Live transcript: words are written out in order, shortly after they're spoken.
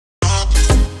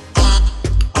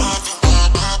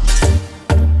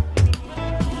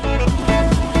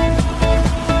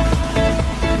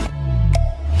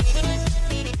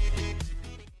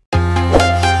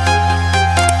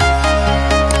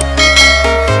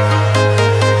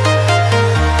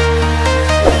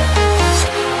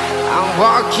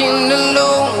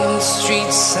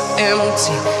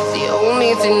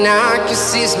thing I can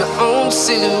see is my own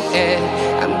silhouette.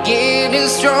 I'm getting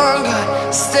stronger,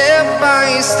 step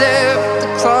by step. The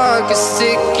clock is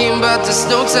ticking, but there's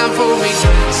no time for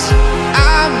regrets.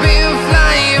 I've been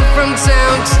flying from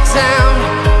town to town,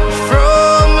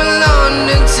 from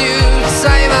London to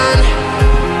Taiwan.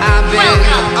 I've been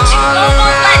all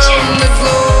around the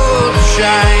globe,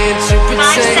 trying to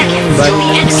protect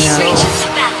your soul.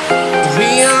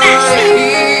 We are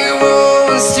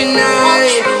heroes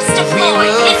tonight. We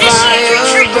will fly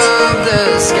above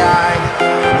the sky.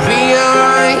 We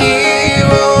are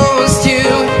heroes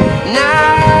tonight.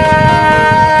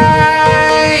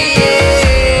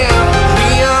 Yeah. We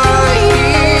are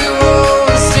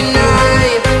heroes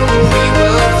tonight. We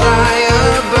will fly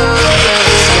above the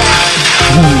sky.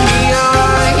 We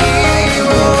are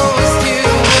heroes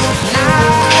tonight.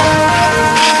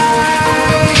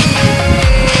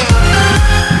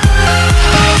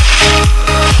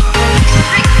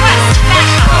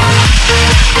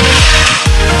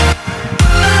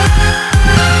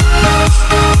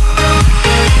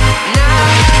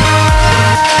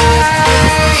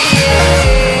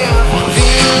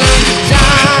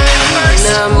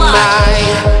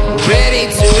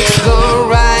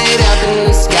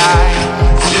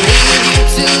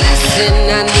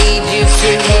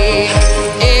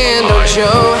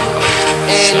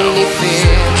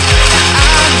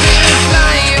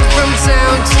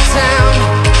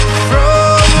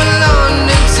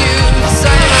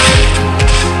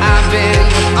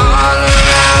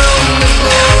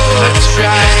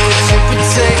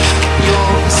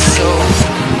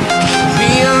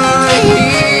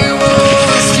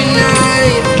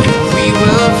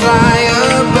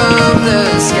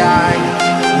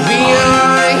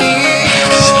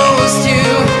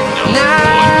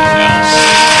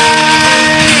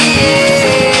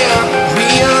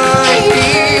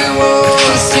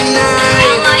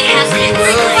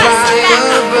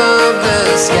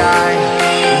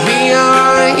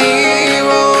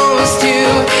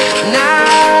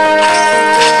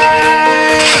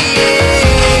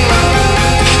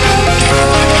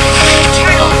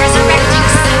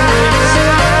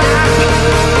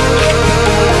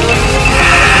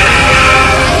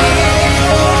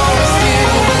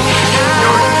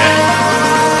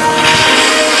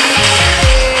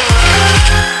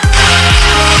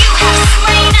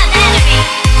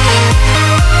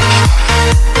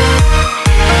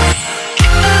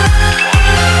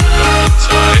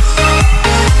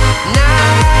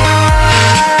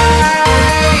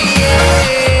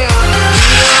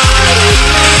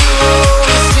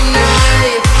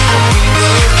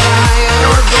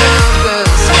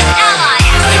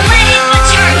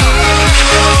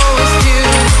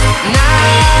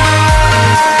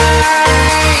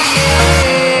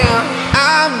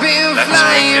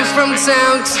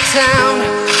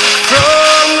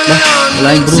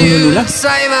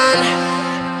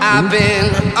 I've been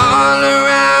all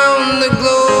around the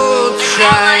globe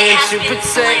trying to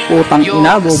protect Putang your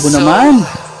ina, bobo soul. naman.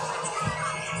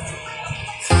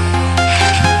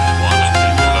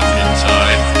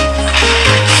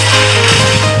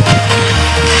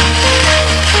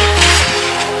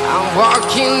 I'm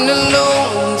walking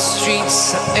alone, the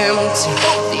streets are empty.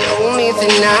 The only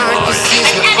thing I can see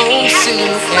is my own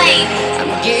silhouette.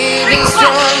 I'm getting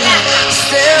stronger,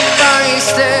 step by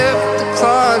step. The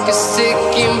clock is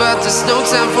ticking, but there's no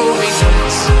time for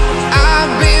regrets.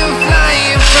 I've been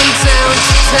flying from town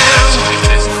to town,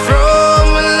 from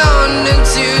London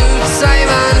to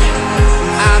Taiwan.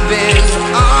 I've been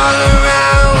all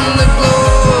around the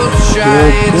globe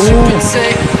trying to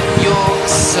protect your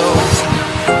soul.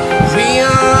 We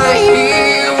are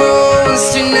heroes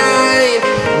tonight.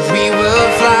 We will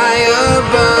fly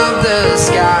above the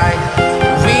sky.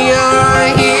 We are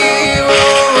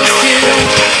heroes tonight.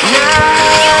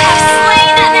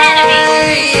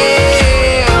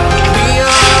 Yeah. We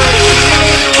are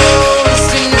heroes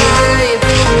tonight.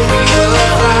 We will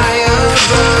fly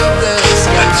above the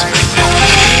sky.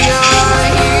 We are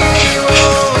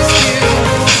heroes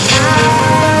tonight.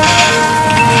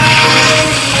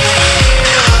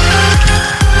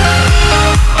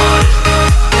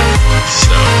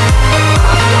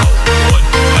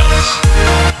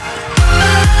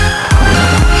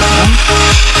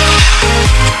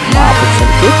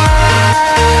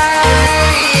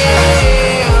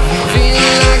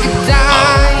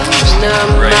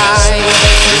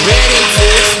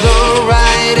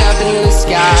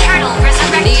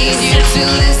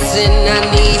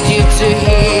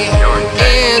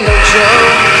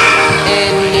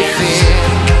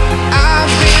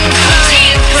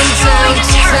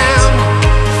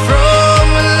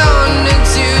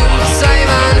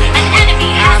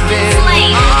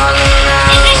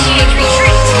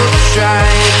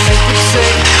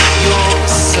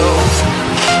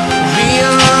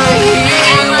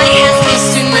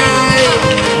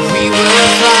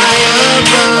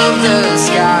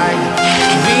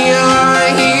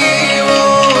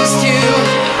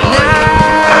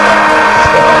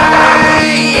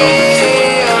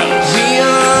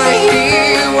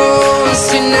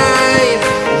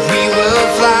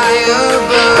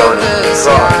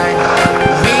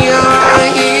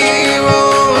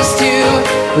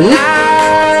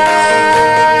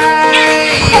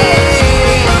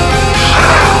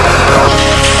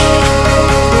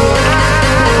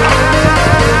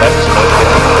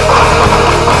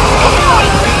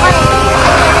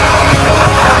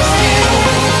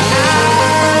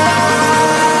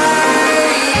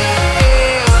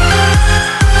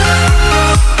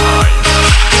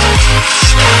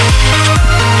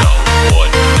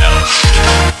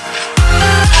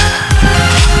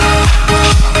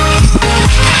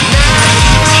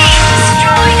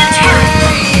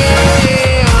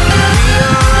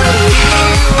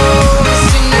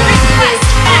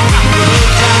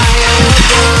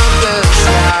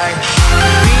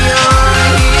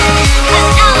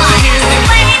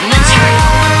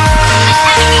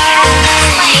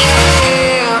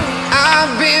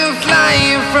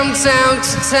 from town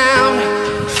to town,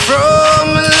 from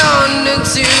London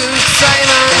to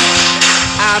Taiwan.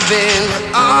 I've been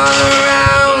all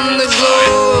around the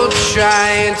globe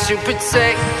trying to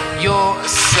protect your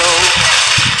soul.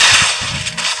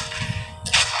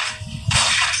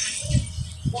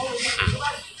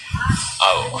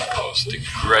 I will post the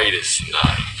greatest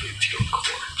night with your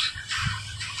corpse.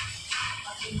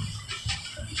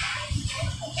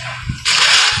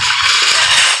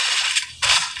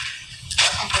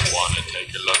 Wanna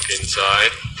take a look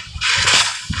inside?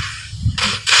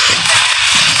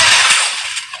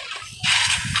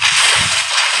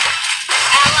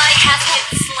 Ally has been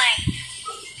slain.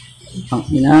 Ang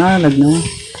inalag na. Enemy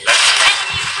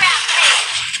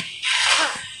rampage.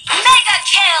 Mega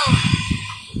kill.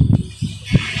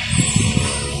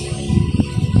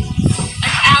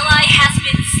 An ally has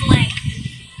been slain.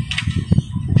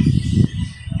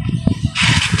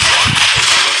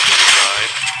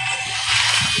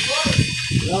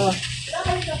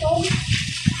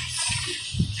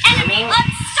 Enemy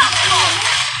unstoppable.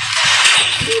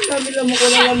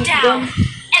 Shut down.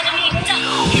 Enemy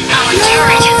double. Our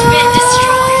turret has been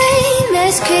destroyed.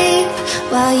 Let's creep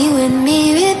while you and me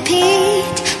repeat.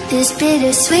 This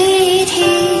bittersweet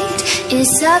heat is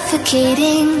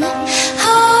suffocating.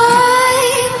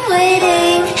 I'm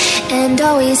waiting and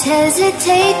always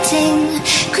hesitating.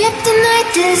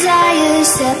 Kryptonite desires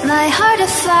set my heart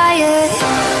afire.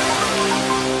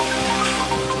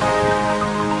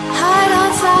 Heart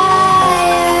on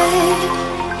fire.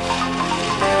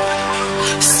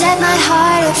 Set my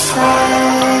heart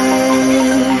afire.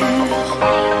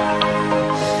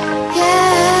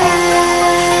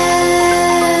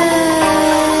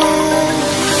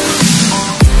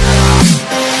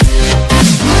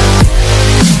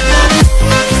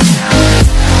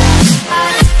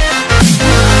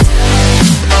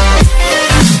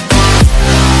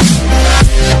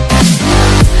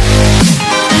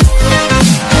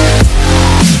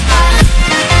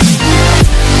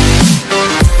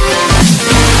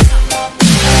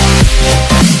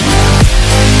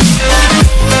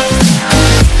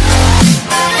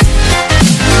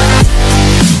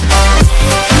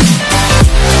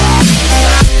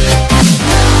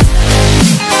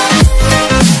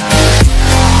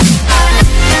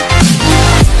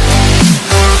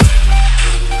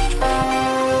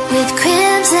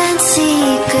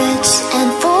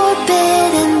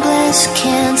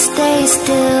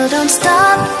 Still, don't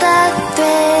stop that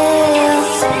thrill.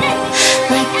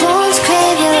 My bones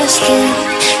crave your skin.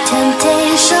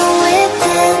 Temptation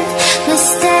within.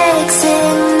 Mistakes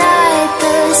ignite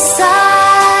the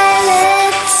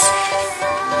silence.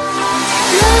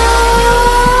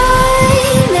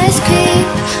 Nightmares creep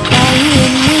while you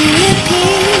and me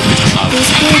repeat. This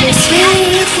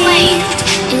bittersweet heat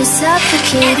is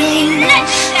suffocating.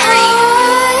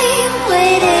 I'm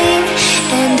waiting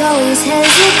and always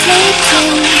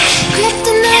hesitating.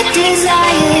 Kryptonite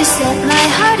desires set my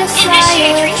heart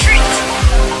afire.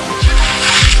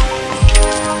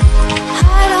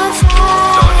 Heart on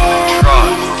fire.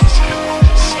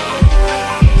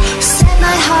 Set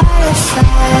my heart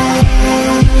afire.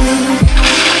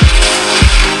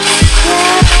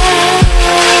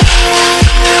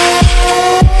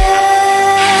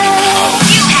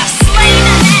 You have slain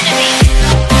an enemy.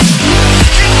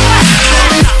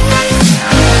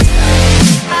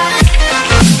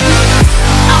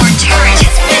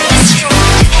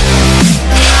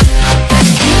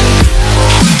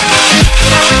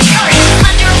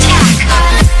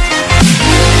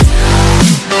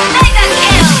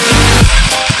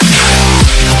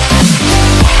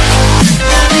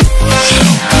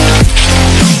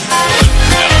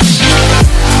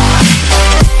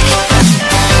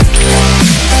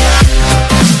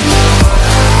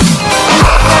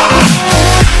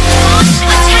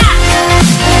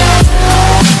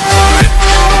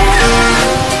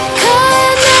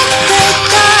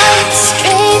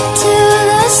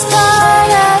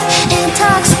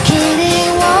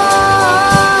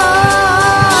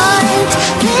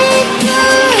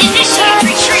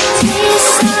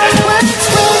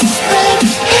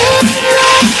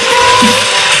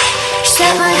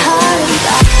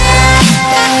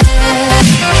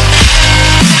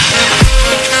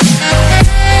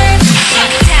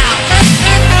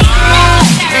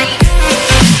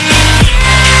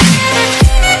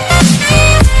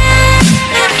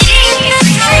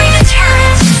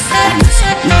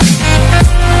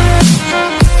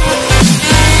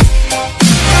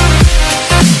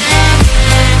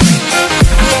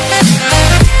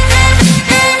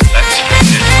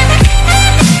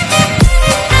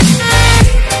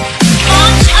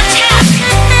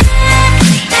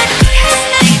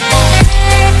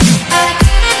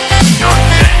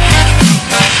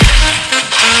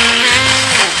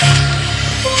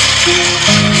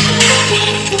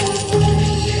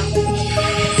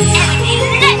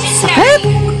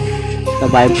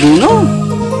 Fly Bruno.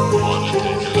 Wanna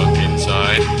take a look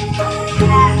inside?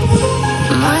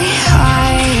 My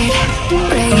heart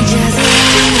rages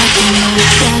around like an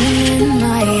ocean in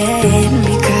my head,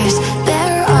 because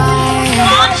there are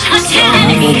Launch so attack!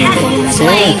 many things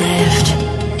left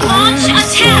Launch attack!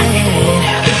 unsaid.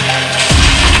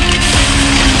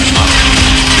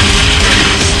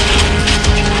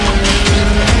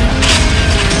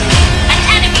 An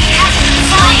enemy has been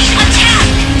flying attack!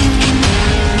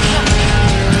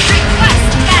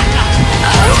 Request backup!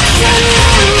 Launch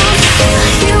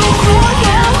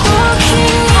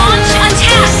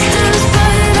attack!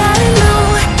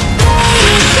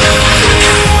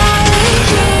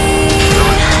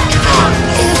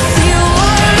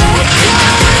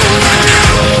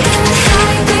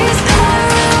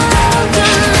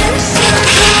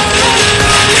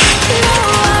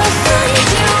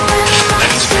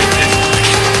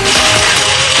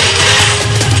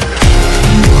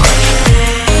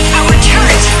 Our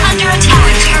turret is under attack.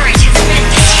 Our turret has been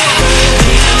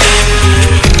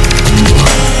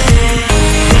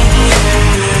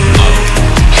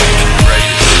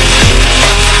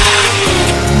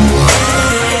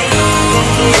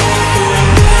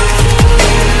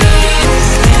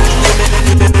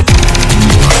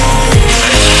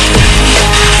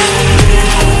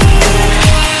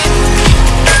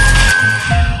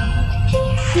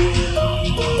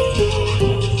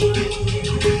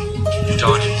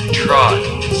Don't even try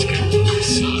to escape my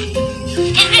son.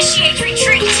 Initiate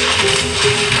retreat!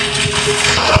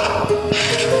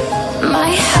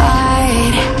 My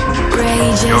heart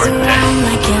rages You're dead. around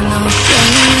like an ocean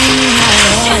in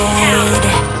my head.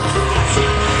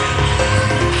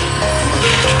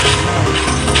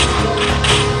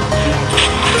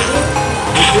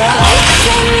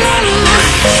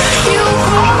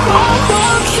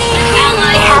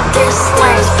 Ally has been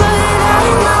slain.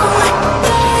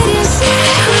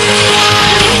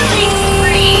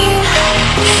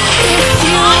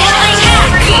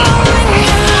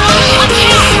 Launch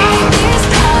attack!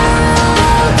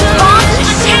 Launch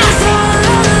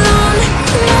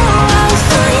attack!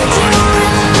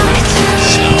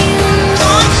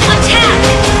 Launch attack!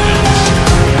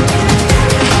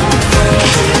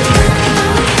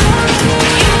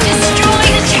 Destroy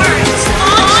the turret!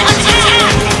 Launch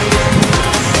attack!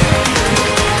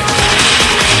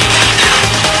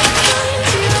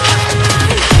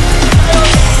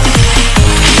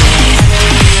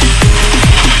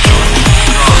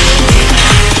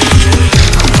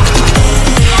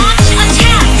 Launch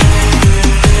attack!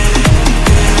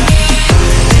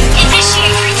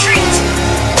 Initiate retreat!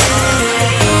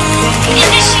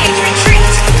 Initiate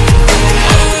retreat!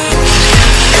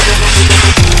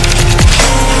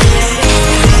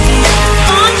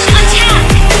 Launch attack!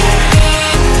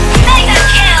 Mega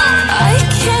kill!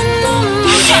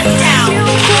 Shut down! You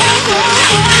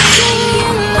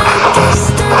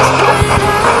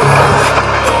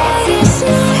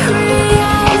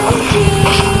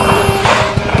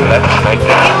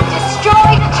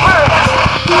destroy the turret!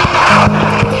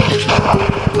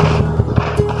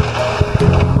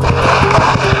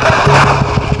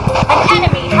 An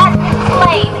enemy has been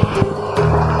slain!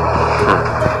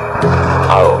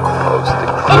 How most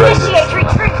the Initiate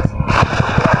retreat!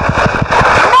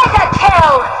 Mega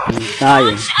kill!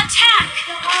 Tayo. Launch attack!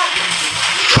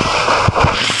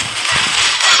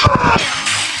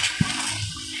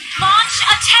 Launch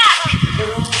attack!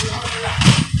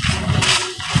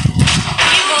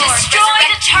 You destroy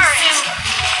the turret!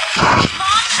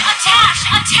 Launch attack!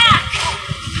 Attack!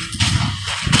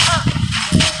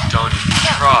 Don't even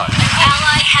try.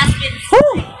 Ally has been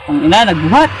Ang ina,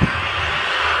 nagbuhat.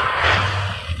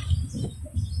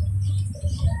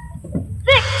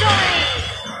 victory!